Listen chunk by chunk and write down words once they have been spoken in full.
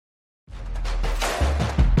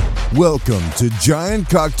Welcome to Giant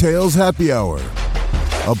Cocktails Happy Hour,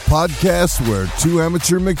 a podcast where two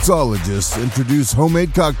amateur mixologists introduce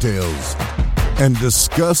homemade cocktails and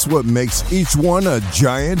discuss what makes each one a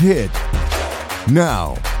giant hit.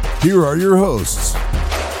 Now, here are your hosts,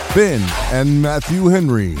 Ben and Matthew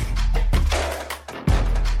Henry.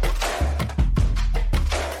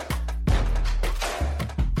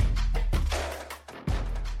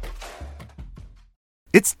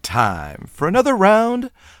 It's time for another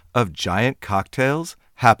round of Giant Cocktails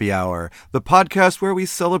Happy Hour, the podcast where we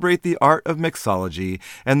celebrate the art of mixology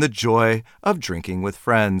and the joy of drinking with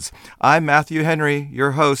friends. I'm Matthew Henry,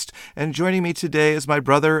 your host, and joining me today is my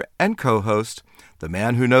brother and co-host, the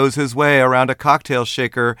man who knows his way around a cocktail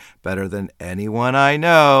shaker better than anyone I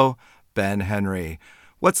know, Ben Henry.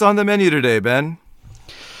 What's on the menu today, Ben?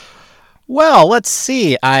 Well, let's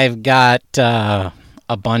see. I've got a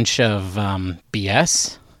bunch of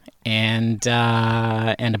BS and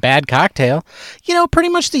a bad cocktail. You know, pretty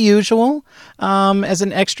much the usual. As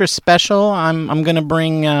an extra special, I'm gonna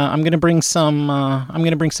bring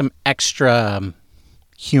some extra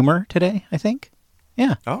humor today, I think.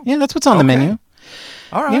 Yeah. Oh. Yeah, that's what's on the menu.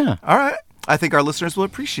 All right. Yeah. All right. I think our listeners will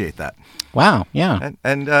appreciate that. Wow. Yeah.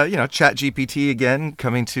 And ChatGPT again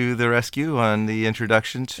coming to the rescue on the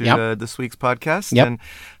introduction to this week's podcast. Yep. And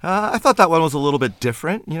I thought that one was a little bit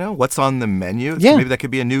different. You know, what's on the menu? Yeah. Maybe that could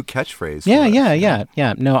be a new catchphrase.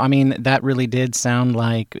 Yeah. No, I mean, that really did sound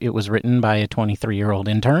like it was written by a 23-year-old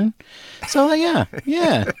intern. So, yeah,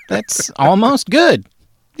 that's almost good.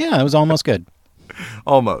 Yeah, it was almost good.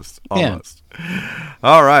 Almost. Yeah.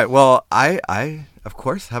 All right. Well, I of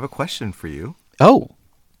course, have a question for you. Oh,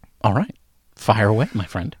 all right. Fire away, my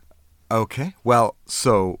friend. Okay. Well,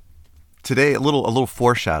 so today, a little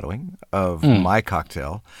foreshadowing of my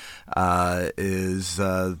cocktail is,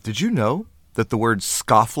 did you know that the word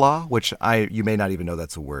Scofflaw, which you may not even know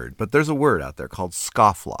that's a word, but there's a word out there called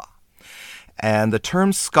Scofflaw. And the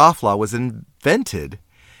term Scofflaw was invented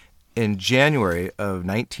in January of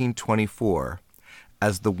 1924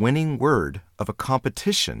 as the winning word of a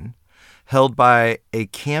competition held by a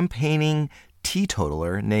campaigning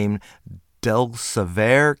teetotaler named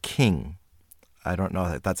Delsaver King. I don't know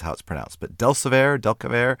if that's how it's pronounced, but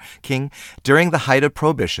Delsaver King, during the height of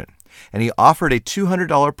Prohibition. And he offered a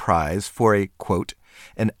 $200 prize for a, quote,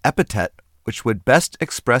 an epithet which would best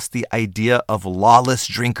express the idea of lawless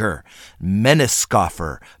drinker, menace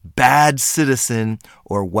scoffer, bad citizen,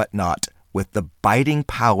 or whatnot, with the biting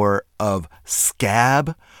power of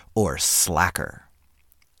scab or slacker.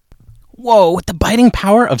 Whoa, with the biting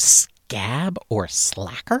power of scab or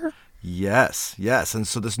slacker? Yes. And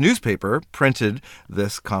so this newspaper printed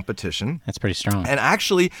this competition. That's pretty strong. And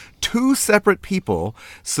actually, two separate people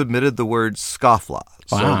submitted the word Scofflaw.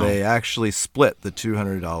 Wow. So they actually split the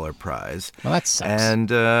 $200 prize. Well, that sucks.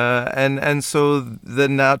 And so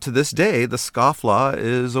then now to this day, the Scofflaw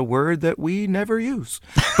is a word that we never use.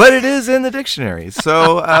 But it is in the dictionary.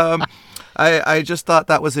 So I just thought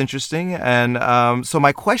that was interesting. And so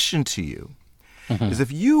my question to you is,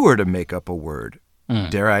 if you were to make up a word,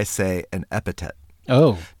 dare I say an epithet,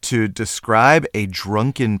 to describe a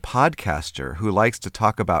drunken podcaster who likes to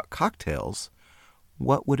talk about cocktails,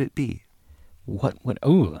 what would it be?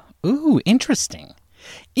 Interesting.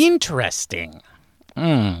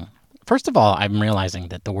 First of all, I'm realizing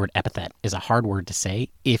that the word epithet is a hard word to say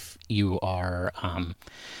if you are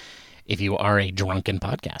a drunken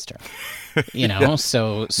podcaster, you know. Yeah.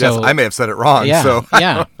 So yes, I may have said it wrong. Yeah, so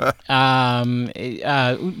yeah.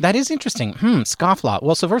 That is interesting. Scofflaw.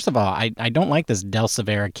 Well, so first of all, I don't like this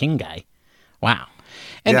Delsaver King guy. Wow.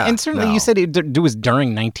 And certainly you said it was during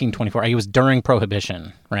 1924. It was during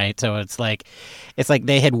Prohibition, right? So it's like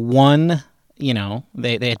they had won. You know,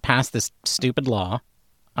 they had passed this stupid law.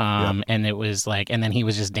 And it was like, and then he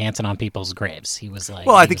was just dancing on people's graves. He was like,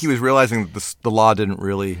 I think he was realizing that the law didn't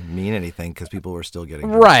really mean anything because people were still getting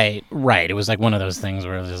right. It was like one of those things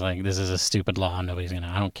where it was just like, this is a stupid law. Nobody's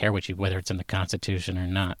gonna. I don't care whether it's in the Constitution or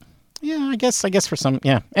not. Yeah, I guess for some.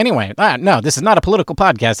 Yeah. Anyway, no, this is not a political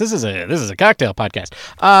podcast. This is a cocktail podcast.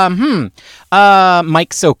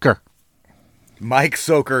 Mike Soaker. Mike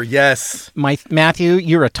Soaker, yes. Matthew,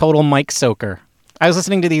 you're a total Mike Soaker. I was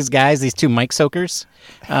listening to these guys, these two Mike Soakers.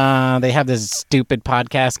 They have this stupid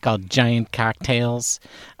podcast called Giant Cocktails.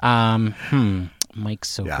 Mike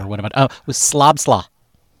Soaker. Yeah. What about? Oh, it was Slobslaw.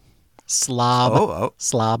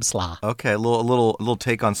 Slobslaw. Okay, a little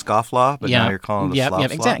take on Scofflaw, but now you're calling it Slobslaw. Yeah,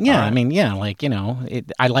 exactly. Yeah, right. I mean, like, you know,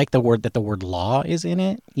 I like the word that the word law is in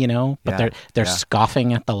it, you know, but they're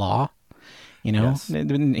scoffing at the law, you know.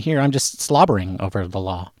 Yes. Here I'm just slobbering over the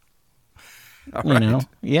law. All right. You know,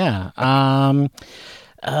 yeah.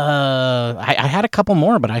 I had a couple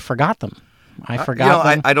more, but I forgot them.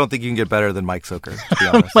 Them. I don't think you can get better than Mike Soker, to be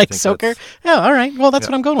honest. Mike Soker? Yeah, all right. Well, that's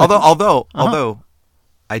what I'm going with. Although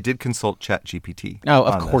I did consult ChatGPT. Oh,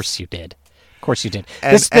 of course you did. Of course you did.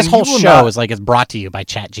 This whole show is brought to you by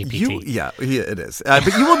ChatGPT. It is.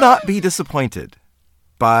 But you will not be disappointed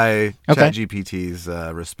by ChatGPT's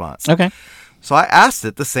response. Okay. So I asked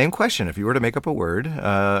it the same question. If you were to make up a word,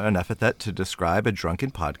 an epithet to describe a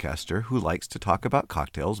drunken podcaster who likes to talk about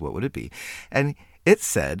cocktails, what would it be? And it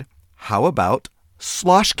said, how about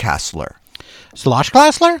sloshcastler?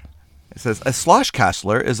 Sloshcastler? It says, a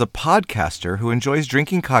sloshcastler is a podcaster who enjoys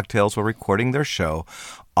drinking cocktails while recording their show,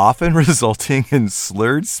 often resulting in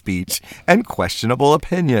slurred speech and questionable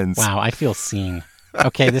opinions. Wow, I feel seen.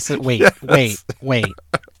 Okay, this is... Wait.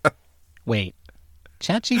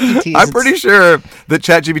 ChatGPT. I'm pretty sure that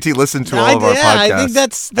ChatGPT listened to all of our podcasts. I think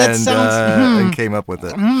that sounds and came up with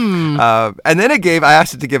it. And then I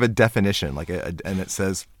asked it to give a definition, and it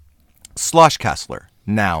says, sloshcastler,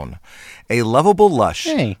 noun, a lovable lush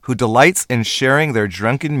who delights in sharing their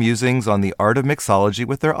drunken musings on the art of mixology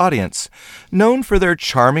with their audience. Known for their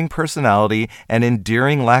charming personality and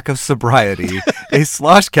endearing lack of sobriety, a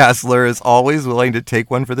sloshcastler is always willing to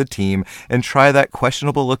take one for the team and try that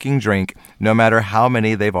questionable-looking drink, no matter how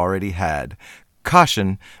many they've already had.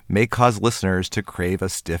 Caution may cause listeners to crave a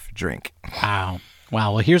stiff drink. Wow.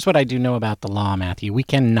 Well, here's what I do know about the law, Matthew. We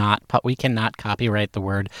cannot copyright the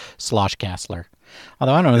word sloshcastler.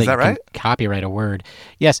 Although I don't know that you can copyright a word.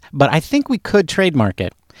 Yes, but I think we could trademark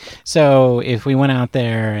it. So if we went out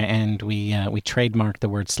there and we trademarked the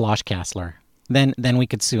word sloshcastler, then we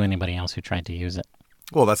could sue anybody else who tried to use it.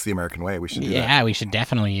 Well, that's the American way. We should do that. Yeah, we should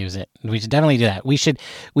definitely use it. We should definitely do that. We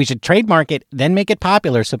should trademark it, then make it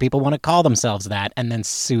popular so people want to call themselves that, and then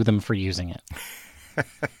sue them for using it.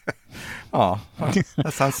 Oh,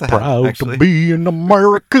 that sounds sad. Proud actually. to be an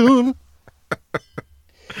American.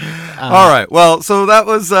 All right. Well, so that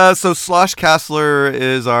was so sloshcastler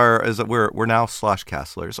we're now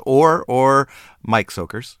sloshcastlers or Mike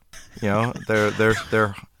Soakers. You know,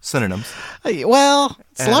 they're synonyms. Well,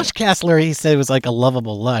 sloshcastler, he said, was like a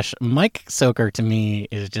lovable lush. Mike Soaker to me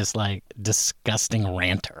is just like disgusting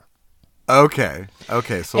ranter. Okay.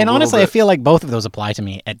 So and honestly, I feel like both of those apply to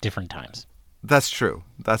me at different times. That's true.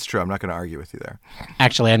 I'm not going to argue with you there.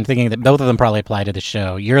 Actually, I'm thinking that both of them probably apply to the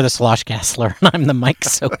show. You're the sloshcastler, and I'm the Mike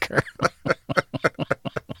Soaker.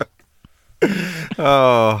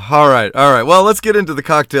 Oh, all right. Well, let's get into the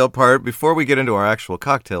cocktail part. Before we get into our actual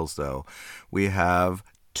cocktails, though, we have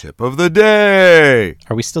tip of the day.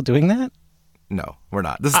 Are we still doing that? No, we're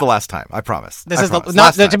not. This is the last time. I promise.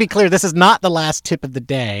 To be clear, this is not the last tip of the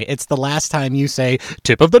day. It's the last time you say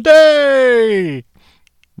tip of the day.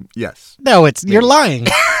 Yes. No, you're lying.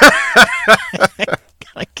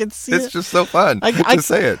 I can see it's just so fun to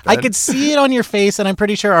say it. I could see it on your face, and I'm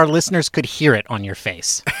pretty sure our listeners could hear it on your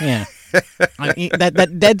face. Yeah.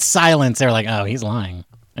 that dead silence, they're like, oh, he's lying.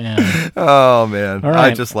 Yeah. Oh, man. All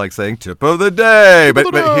right. I just like saying tip of the day.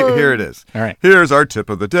 But here it is. All right. Here's our tip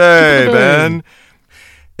of the day, Ben.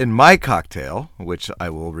 In my cocktail, which I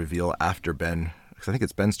will reveal after Ben, because I think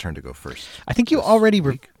it's Ben's turn to go first. I think you already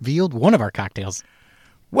revealed one of our cocktails.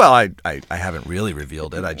 Well, I haven't really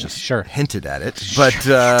revealed it. I just hinted at it. But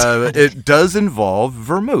it does involve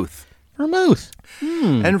vermouth. Vermouth.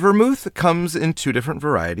 And vermouth comes in two different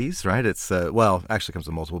varieties, right? It's, actually comes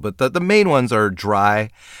in multiple. But the main ones are dry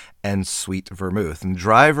and sweet vermouth. And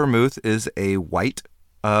dry vermouth is a white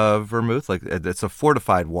vermouth. Like it's a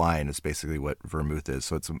fortified wine is basically what vermouth is.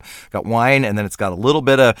 So it's got wine and then it's got a little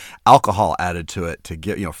bit of alcohol added to it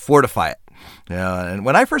to fortify it. Yeah, and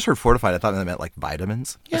when I first heard fortified, I thought that meant like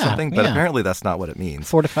vitamins or something, but apparently that's not what it means.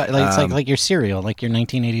 Fortified, it's like your cereal, like your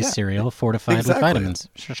 1980s cereal, fortified with vitamins.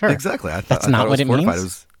 Sure. Exactly. That's not what it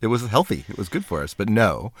means. It was healthy. It was good for us, but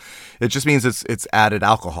no, it just means it's added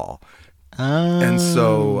alcohol. And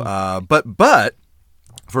so, but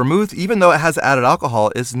vermouth, even though it has added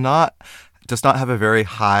alcohol, does not have a very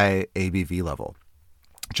high ABV level.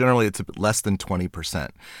 Generally, it's less than 20%,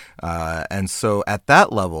 and so at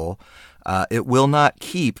that level. It will not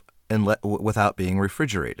keep without being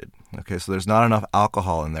refrigerated. Okay, so there's not enough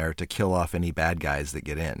alcohol in there to kill off any bad guys that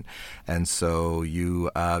get in, and so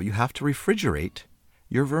you have to refrigerate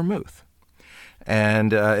your vermouth.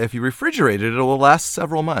 And if you refrigerate it, it will last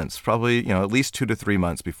several months, probably at least 2 to 3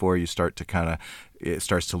 months before you start to it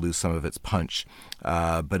starts to lose some of its punch.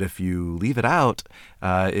 But if you leave it out,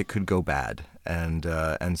 it could go bad, and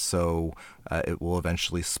so it will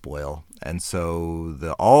eventually spoil. And so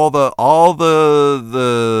all the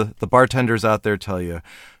bartenders out there tell you,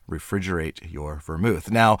 refrigerate your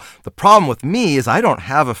vermouth. Now, the problem with me is I don't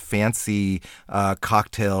have a fancy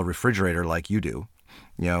cocktail refrigerator like you do.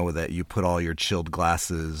 That you put all your chilled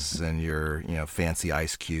glasses and your, fancy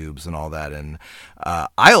ice cubes and all that. And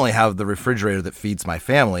I only have the refrigerator that feeds my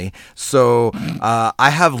family. So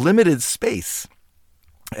I have limited space.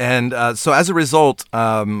 And so as a result,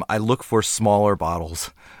 I look for smaller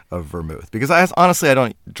bottles of vermouth because honestly, I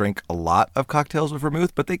don't drink a lot of cocktails with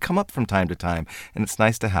vermouth, but they come up from time to time and it's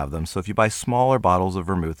nice to have them. So if you buy smaller bottles of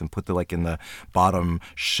vermouth and put them in the bottom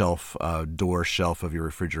shelf, door shelf of your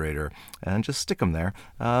refrigerator and just stick them there,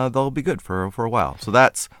 they'll be good for a while. So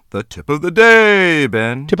that's the tip of the day,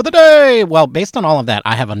 Ben. Tip of the day. Well, based on all of that,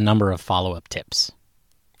 I have a number of follow-up tips.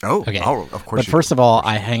 Oh, okay. Oh, of course. But first of all,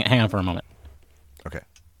 hang on for a moment. Okay.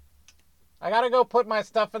 I gotta go put my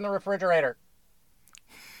stuff in the refrigerator.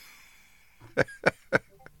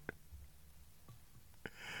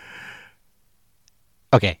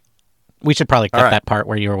 Okay, we should probably cut that part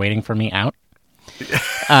where you were waiting for me out.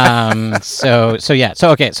 So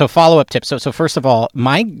follow-up tips. So first of all,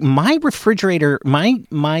 my refrigerator,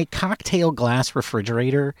 my cocktail glass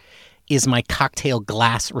refrigerator is my cocktail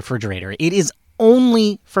glass refrigerator. It is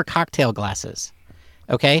only for cocktail glasses.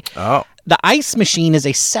 Okay? Oh. The ice machine is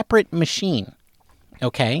a separate machine.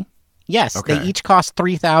 Okay? Yes, okay. They each cost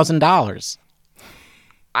 $3,000.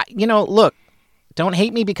 Look, don't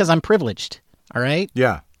hate me because I'm privileged. All right?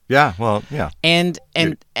 Yeah. Yeah. Well, yeah. And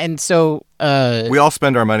so we all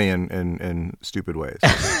spend our money in stupid ways.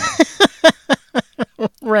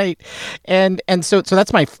 Right. And so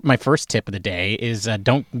that's my first tip of the day is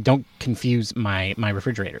don't confuse my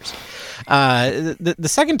refrigerators. The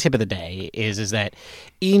second tip of the day is that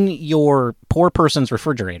in your poor person's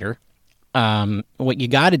refrigerator, what you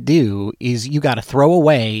got to do is you got to throw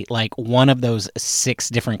away like one of those 6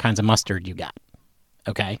 different kinds of mustard you got.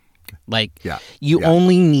 Okay? You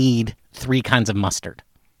only need 3 kinds of mustard.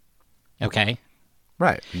 Okay?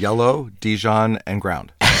 Right. Yellow, Dijon, and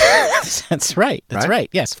ground. That's right. That's right.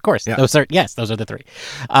 Yes, of course. Yeah. Those are the 3.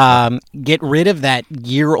 Get rid of that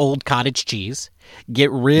year-old cottage cheese. Get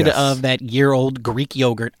rid of that year-old Greek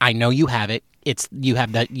yogurt. I know you have it. You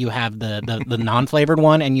have the non-flavored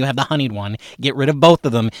one and you have the honeyed one. Get rid of both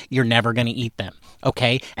of them. You're never going to eat them.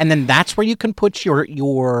 Okay? And then that's where you can put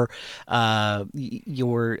your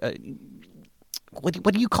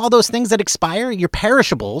what do you call those things that expire? Your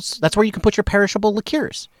perishables. That's where you can put your perishable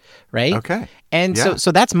liqueurs, right? Okay. And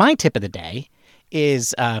so that's my tip of the day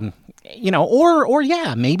is, maybe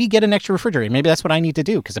get an extra refrigerator. Maybe that's what I need to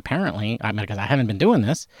do because apparently, because I haven't been doing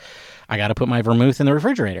this, I got to put my vermouth in the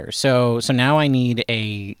refrigerator. So now I need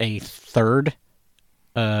a third,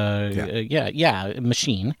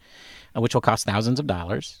 machine, which will cost thousands of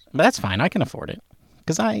dollars. But that's fine. I can afford it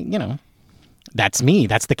because that's me.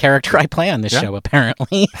 That's the character I play on this show,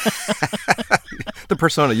 apparently. The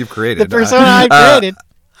persona you've created. The persona I created.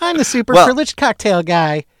 I'm the super privileged cocktail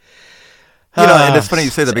guy. And it's funny you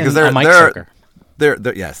say that because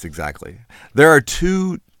yes, exactly. There are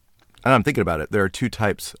 2, and I'm thinking about it, there are 2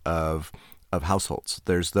 types of households.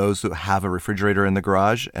 There's those who have a refrigerator in the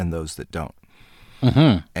garage and those that don't.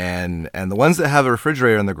 Mm-hmm. And the ones that have a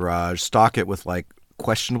refrigerator in the garage stock it with like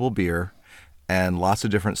questionable beer and lots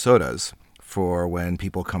of different sodas for when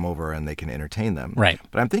people come over and they can entertain them. Right.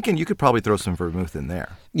 But I'm thinking you could probably throw some vermouth in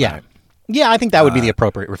there. Yeah. Right? Yeah, I think that would be the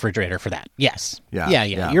appropriate refrigerator for that. Yes. Yeah.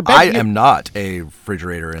 I am not a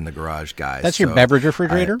refrigerator in the garage guy. That's your beverage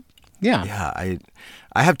refrigerator? Yeah.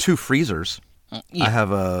 I have 2 freezers. Yeah. I have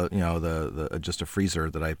just a freezer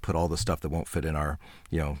that I put all the stuff that won't fit in our,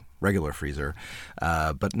 regular freezer,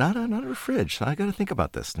 but not a fridge. So I got to think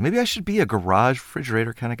about this. Maybe I should be a garage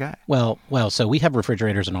refrigerator kind of guy. Well. So we have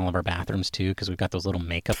refrigerators in all of our bathrooms too, because we've got those little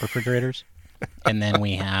makeup refrigerators, and then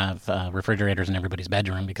we have refrigerators in everybody's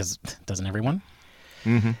bedroom because doesn't everyone?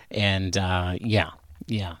 Mm-hmm. And yeah.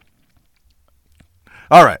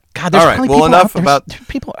 All right. God, there's probably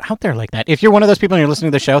people out there like that. If you're one of those people and you're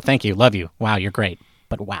listening to the show, thank you, love you. Wow, you're great.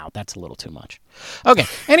 But wow, that's a little too much. Okay.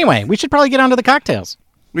 Anyway, we should probably get on to the cocktails.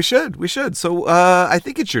 We should. So I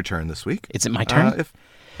think it's your turn this week. Is it my turn?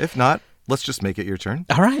 If not, let's just make it your turn.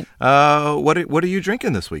 All right. What are you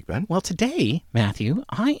drinking this week, Ben? Well, today, Matthew,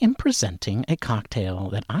 I am presenting a cocktail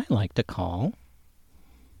that I like to call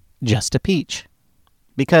Just a Peach.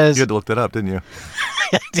 Because you had to look that up, didn't you?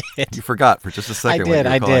 I did. You forgot for just a second.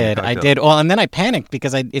 I did. Well, and then I panicked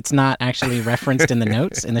because it's not actually referenced in the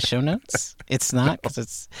notes, in the show notes. It's not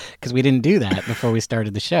because we didn't do that before we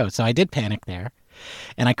started the show. So I did panic there.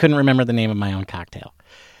 And I couldn't remember the name of my own cocktail.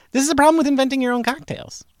 This is a problem with inventing your own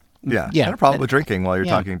cocktails. Yeah. And a problem with drinking while you're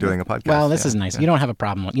doing a podcast. Well, this is nice. Yeah. You don't have a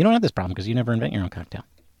problem. You don't have this problem because you never invent your own cocktail.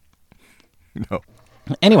 No.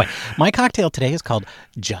 Anyway, my cocktail today is called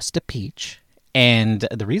Just a Peach. And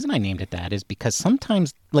the reason I named it that is because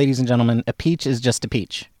sometimes, ladies and gentlemen, a peach is just a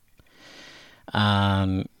peach.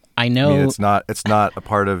 I know it's not a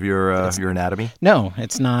part of your anatomy. No,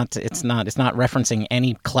 it's not. It's not referencing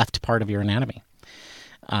any cleft part of your anatomy.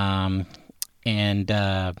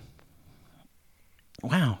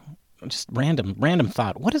 Wow, just random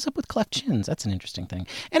thought. What is up with cleft chins? That's an interesting thing.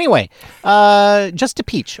 Anyway, Just a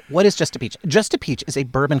Peach. What is Just a Peach? Just a Peach is a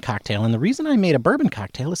bourbon cocktail, and the reason I made a bourbon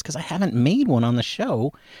cocktail is because I haven't made one on the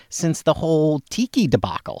show since the whole tiki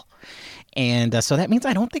debacle, and so that means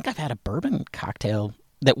I don't think I've had a bourbon cocktail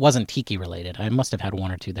that wasn't tiki related. I must have had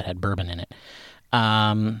one or two that had bourbon in it.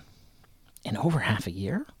 In over half a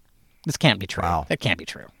year? This can't be true. Wow. That can't be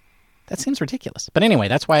true. That seems ridiculous. But anyway,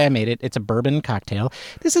 that's why I made it. It's a bourbon cocktail.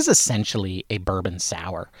 This is essentially a bourbon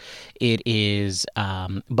sour. It is,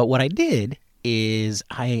 but what I did is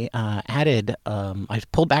I added, I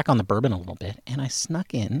pulled back on the bourbon a little bit, and I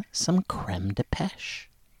snuck in some Creme de Peche.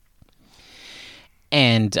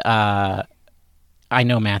 And I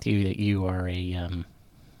know, Matthew, that you are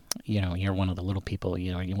you're one of the little people,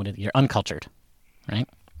 you're uncultured, right?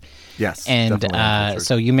 Yes. And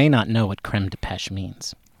so you may not know what Creme de Peche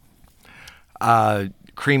means.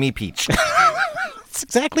 Creamy peach. That's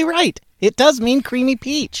exactly right. It does mean creamy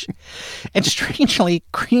peach. And strangely,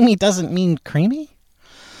 creamy doesn't mean creamy.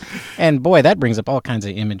 And boy, that brings up all kinds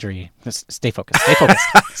of imagery. Stay focused. Stay focused.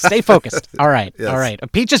 Stay focused. All right. Yes. All right. A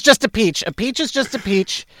peach is just a peach. A peach is just a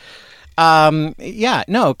peach.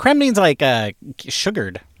 Creme means like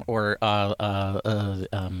sugared or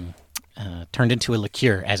turned into a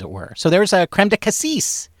liqueur, as it were. So there's a creme de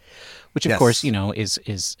cassis, which of course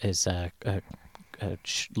is a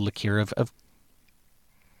liqueur of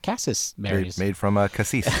cassis berries made from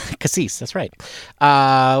cassis. Cassis, that's right.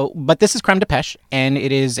 But this is creme de peche, and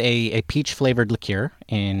it is a peach flavored liqueur.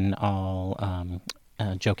 In all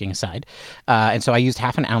joking aside, and so I used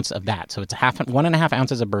half an ounce of that. So it's 1.5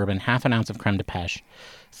 ounces of bourbon, half an ounce of creme de peche,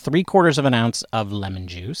 3/4 of an ounce of lemon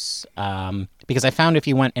juice. Because I found if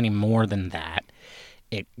you went any more than that,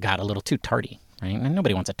 it got a little too tarty, right? And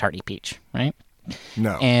nobody wants a tarty peach, right?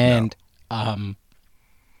 No. And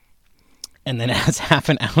then it has half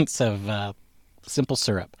an ounce of simple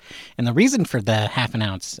syrup. And the reason for the half an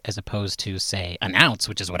ounce as opposed to, say, an ounce,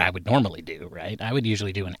 which is what I would normally do, right? I would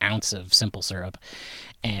usually do an ounce of simple syrup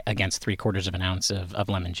against 3/4 of an ounce of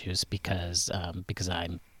lemon juice because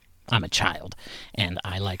I'm a child and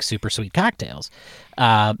I like super sweet cocktails.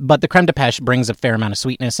 But the creme de peche brings a fair amount of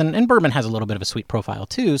sweetness, and bourbon has a little bit of a sweet profile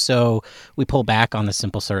too, so we pull back on the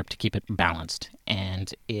simple syrup to keep it balanced.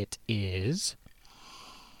 And it is...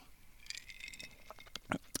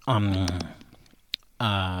 wow.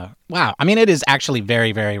 I mean, it is actually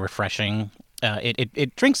very, very refreshing.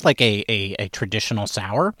 It drinks like a traditional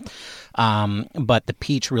sour, but the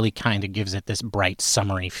peach really kind of gives it this bright,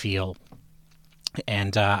 summery feel.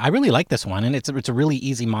 And I really like this one, and it's a really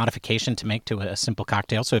easy modification to make to a simple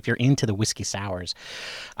cocktail. So if you're into the whiskey sours,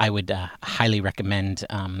 I would highly recommend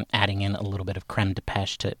adding in a little bit of creme de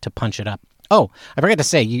peche to punch it up. Oh, I forgot to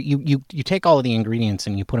say, you take all of the ingredients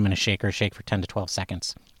and you put them in a shaker, shake for 10 to 12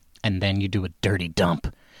 seconds. And then you do a dirty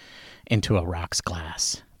dump into a rocks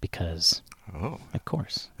glass because, of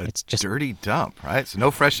course, it's just dirty dump, right? So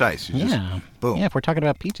no fresh ice. Just, boom. Yeah, if we're talking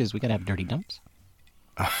about peaches, we gotta have dirty dumps.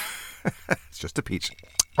 It's just a peach.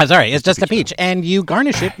 Sorry, it's just a peach, and you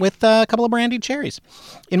garnish it with a couple of brandied cherries.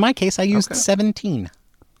 In my case, I used 17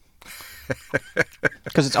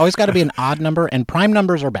 because it's always got to be an odd number, and prime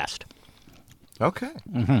numbers are best. Okay.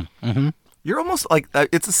 You're almost like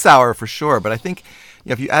it's a sour for sure, but I think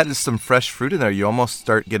if you added some fresh fruit in there, you almost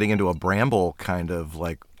start getting into a bramble kind of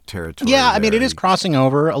like territory. Yeah, I mean it is crossing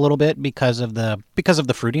over a little bit because of the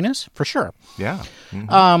fruitiness for sure. Yeah.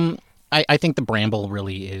 I think the bramble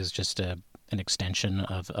really is just an extension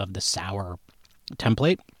of the sour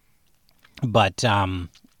template, but I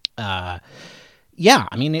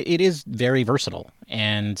mean it is very versatile,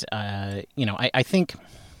 and I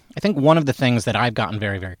think one of the things that I've gotten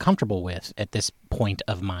very, very comfortable with at this point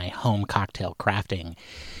of my home cocktail crafting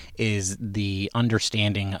is the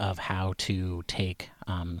understanding of how to take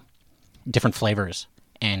different flavors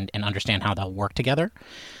and understand how they'll work together.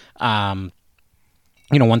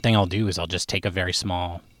 One thing I'll do is I'll just take a very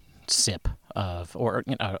small sip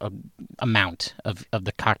amount of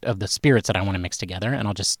the spirits that I want to mix together, and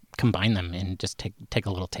I'll just combine them and just take a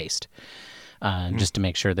little taste, just to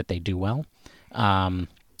make sure that they do well.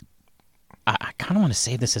 I kind of want to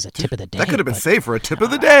save this as a tip of the day. That could have been saved for a tip of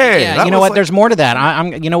the day. Yeah, you know what? There's more to that.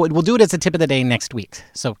 We'll do it as a tip of the day next week.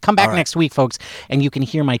 So come back next week, folks, and you can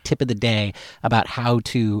hear my tip of the day about how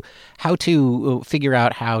to figure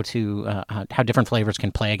out how different flavors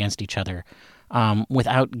can play against each other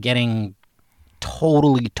without getting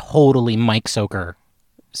totally Mike Soaker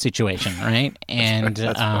situation, right? And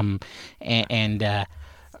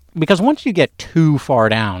because once you get too far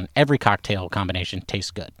down, every cocktail combination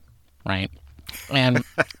tastes good, right? And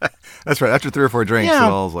that's right. After 3 or 4 drinks, it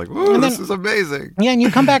all is like, "Ooh, this is amazing." Yeah, and you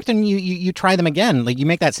come back and you try them again. Like you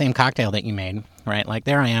make that same cocktail that you made, right? Like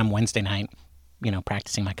there I am Wednesday night,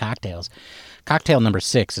 practicing my cocktails. Cocktail number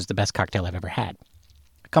 6 is the best cocktail I've ever had.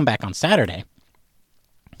 I come back on Saturday,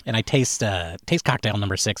 and I taste cocktail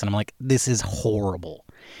number 6, and I'm like, this is horrible.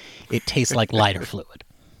 It tastes like lighter fluid.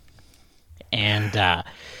 And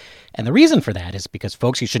the reason for that is because,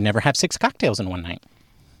 folks, you should never have 6 cocktails in one night.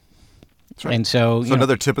 That's right. And so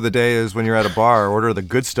another tip of the day is when you're at a bar, order the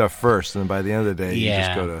good stuff first, and by the end of the day, you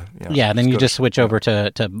just go to then you just switch over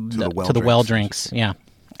to the well drinks. Yeah,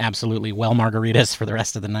 absolutely. Well margaritas for the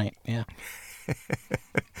rest of the night. Yeah.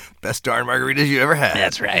 Best darn margaritas you ever had.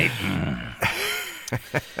 That's right.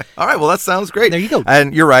 All right. Well, that sounds great. There you go.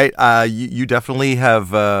 And you're right. You definitely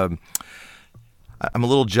have. I'm a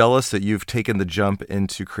little jealous that you've taken the jump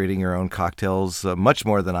into creating your own cocktails much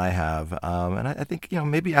more than I have. And I think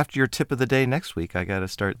maybe after your tip of the day next week, I got to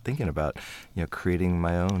start thinking about creating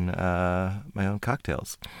my own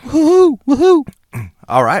cocktails. Woohoo!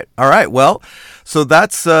 All right. Well, so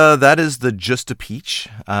that is the Just a Peach.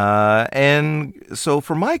 And so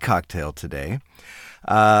for my cocktail today.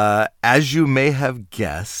 As you may have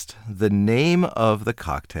guessed, the name of the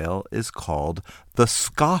cocktail is called the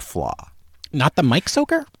Scofflaw. Not the Mike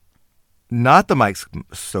Soaker? Not the Mike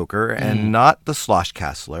Soaker and not the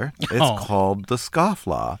Sloshcastler. It's called the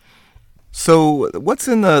Scofflaw. So what's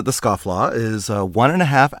in the Scofflaw is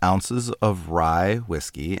 1.5 ounces of rye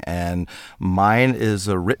whiskey, and mine is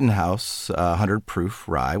a Rittenhouse 100 proof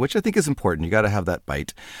rye, which I think is important. You got to have that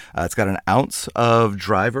bite. It's got 1 ounce of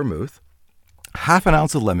dry vermouth, 1/2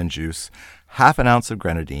 ounce of lemon juice, 1/2 ounce of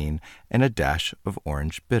grenadine, and a dash of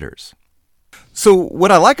orange bitters. So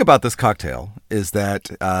what I like about this cocktail is that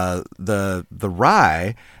the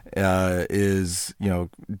rye is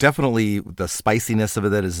definitely the spiciness of it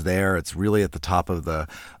that is there. It's really at the top of the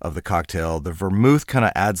cocktail. The vermouth kind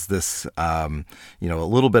of adds this a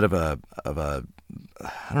little bit of a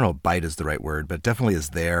I don't know if bite is the right word, but definitely is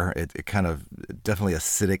there. It kind of definitely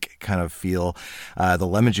acidic kind of feel. The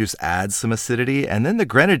lemon juice adds some acidity, and then the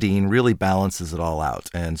grenadine really balances it all out.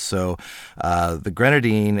 And so the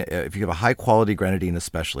grenadine, if you have a high quality grenadine,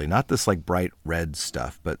 especially not this like bright red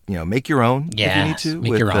stuff, but make your own if you need to.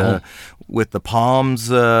 Make your own. With the Palms,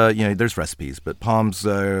 there's recipes, but Palms,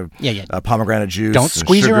 pomegranate juice, don't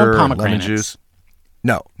squeeze sugar, your own pomegranates. Lemon juice.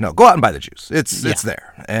 No, go out and buy the juice. It's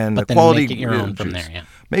there, and but the quality. Make it your own from there. Yeah.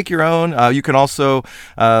 Make your own. You can also.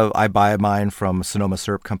 I buy mine from Sonoma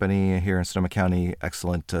Syrup Company here in Sonoma County.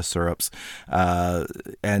 Excellent syrups,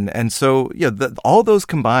 and so all those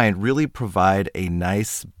combined really provide a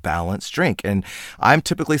nice balanced drink. And I'm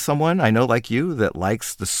typically someone I know like you that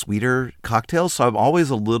likes the sweeter cocktails, so I'm always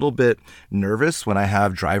a little bit nervous when I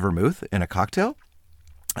have dry vermouth in a cocktail.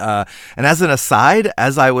 And as an aside,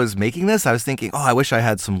 as I was making this, I was thinking, I wish I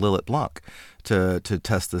had some Lillet Blanc to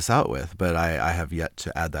test this out with, but I have yet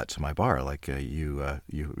to add that to my bar like you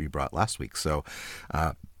brought last week. So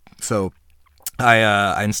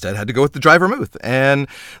I instead had to go with the dry vermouth, and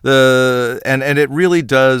it really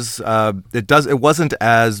does. It wasn't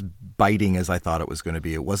as biting as I thought it was going to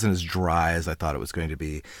be. It wasn't as dry as I thought it was going to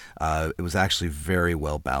be. It was actually very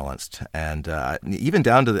well balanced, and even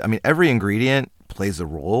down to every ingredient plays a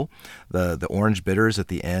role. The orange bitters at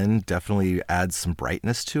the end definitely adds some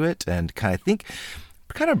brightness to it, and kind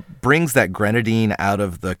of brings that grenadine out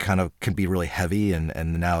of the kind of can be really heavy,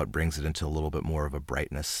 and now it brings it into a little bit more of a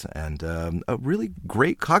brightness, and a really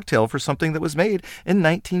great cocktail for something that was made in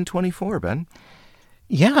 1924, Ben.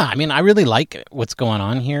 Yeah, I really like what's going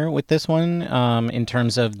on here with this one in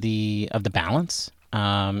terms of the balance.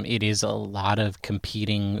 It is a lot of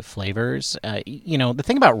competing flavors. The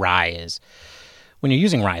thing about rye is when you're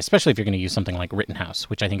using rye, especially if you're going to use something like Rittenhouse,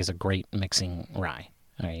 which I think is a great mixing rye,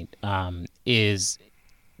 right?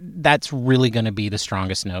 That's really going to be the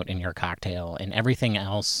strongest note in your cocktail, and everything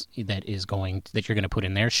else that you're going to put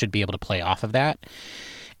in there should be able to play off of that,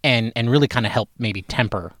 and really kind of help maybe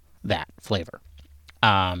temper that flavor.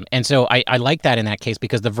 And so I like that in that case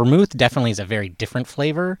because the vermouth definitely is a very different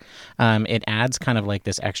flavor. It adds kind of like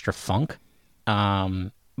this extra funk,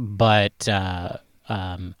 but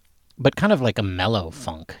but kind of like a mellow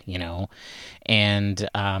funk, you know. And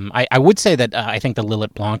I would say that I think the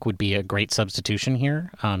Lillet Blanc would be a great substitution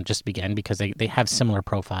here, just again because they have similar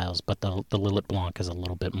profiles, but the Lillet Blanc is a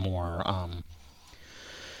little bit more,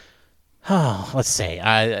 let's say,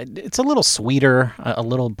 it's a little sweeter, a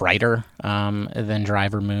little brighter than Dry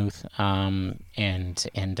Vermouth, and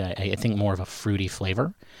I think more of a fruity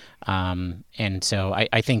flavor. And so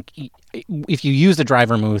I think if you use the Dry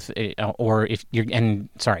Vermouth, or if you're,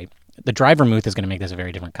 the Dry Vermouth is going to make this a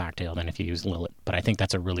very different cocktail than if you use Lillet, but I think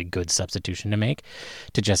that's a really good substitution to make,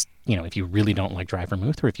 to just, you know, if you really don't like Dry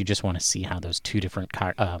Vermouth, or if you just want to see how those two different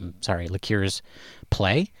liqueurs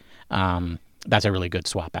play, that's a really good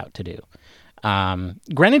swap out to do.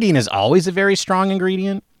 Grenadine is always a very strong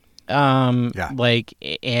ingredient. It's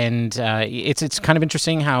kind of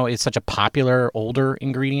interesting how it's such a popular older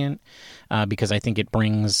ingredient, because I think it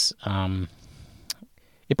brings a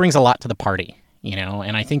lot to the party, you know,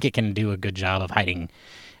 and I think it can do a good job of hiding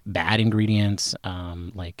bad ingredients,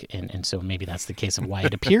 and so maybe that's the case of why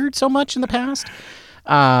it appeared so much in the past.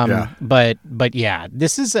 But yeah,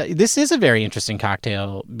 this is a very interesting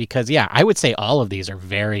cocktail because I would say all of these are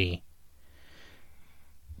very.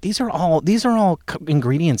 These are all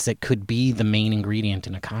ingredients that could be the main ingredient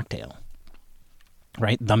in a cocktail,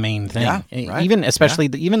 right? The main thing, right. Even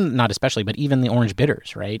the orange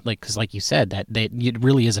bitters, right? Like, because like you said, that it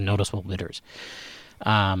really is a noticeable bitters.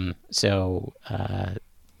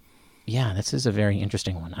 This is a very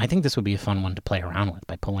interesting one. I think this would be a fun one to play around with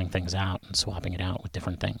by pulling things out and swapping it out with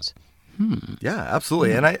different things. Yeah,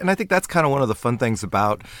 absolutely. And I think that's kind of one of the fun things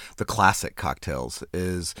about the classic cocktails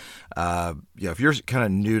is, if you're kind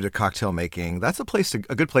of new to cocktail making, that's a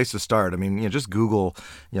good place to start. I mean, just Google,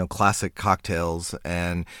 classic cocktails,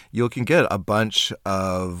 and you can get a bunch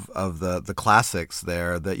of the classics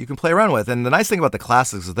there that you can play around with. And the nice thing about the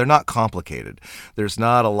classics is they're not complicated. There's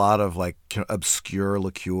not a lot of obscure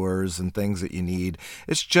liqueurs and things that you need.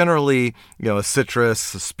 It's generally, a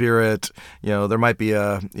citrus, a spirit. There might be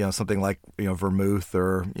something like vermouth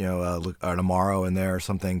or an amaro in there or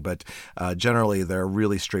something, but generally they're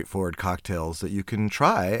really straightforward cocktails that you can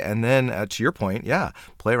try, and then to your point,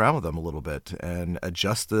 play around with them a little bit and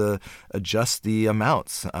adjust the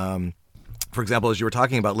amounts. For example, as you were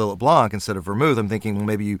talking about Lillet Blanc instead of vermouth, I'm thinking, well,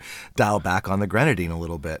 maybe you dial back on the Grenadine a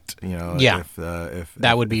little bit. If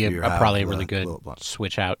that would be probably a really good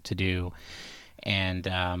switch out to do.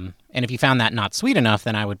 And if you found that not sweet enough,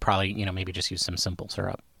 then I would probably maybe just use some simple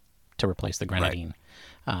syrup to replace the Grenadine.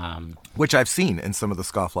 Right. Which I've seen in some of the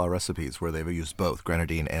Scofflaw recipes where they've used both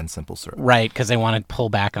Grenadine and simple syrup. Right, because they want to pull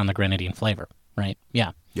back on the Grenadine flavor, right?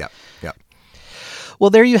 Yeah. Yeah. Well,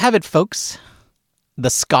 there you have it, folks. The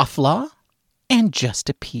Scofflaw and Just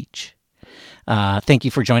a Peach. Thank you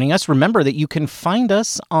for joining us. Remember that you can find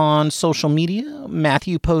us on social media.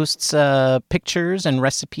 Matthew posts pictures and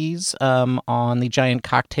recipes on the Giant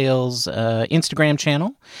Cocktails Instagram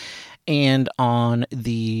channel, and on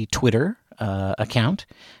the Twitter account,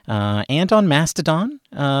 and on Mastodon.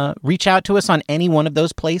 Reach out to us on any one of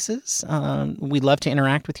those places. We'd love to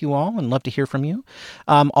interact with you all and love to hear from you.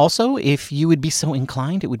 Also, if you would be so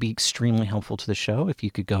inclined, it would be extremely helpful to the show if you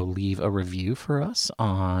could go leave a review for us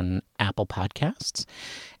on Apple Podcasts.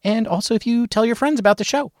 And also if you tell your friends about the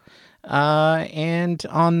show. And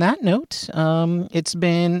on that note, it's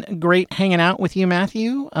been great hanging out with you,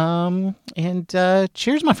 Matthew. And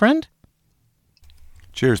cheers, my friend.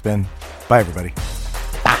 Cheers, Ben. Bye, everybody.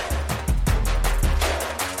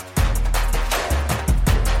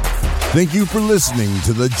 Thank you for listening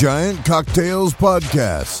to the Giant Cocktails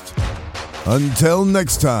Podcast. Until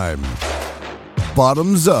next time,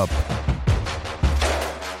 bottoms up.